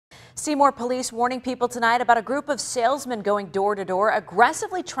Seymour Police warning people tonight about a group of salesmen going door to door,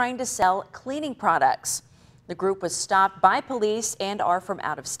 aggressively trying to sell cleaning products. The group was stopped by police and are from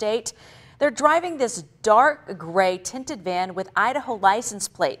out of state. They're driving this dark gray tinted van with Idaho license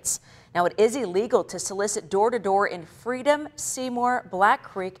plates. Now, it is illegal to solicit door to door in Freedom, Seymour, Black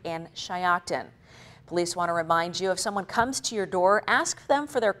Creek, and Cheyenne. Police want to remind you, if someone comes to your door, ask them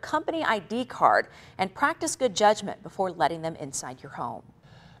for their company ID card and practice good judgment before letting them inside your home.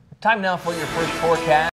 Time now for your first forecast.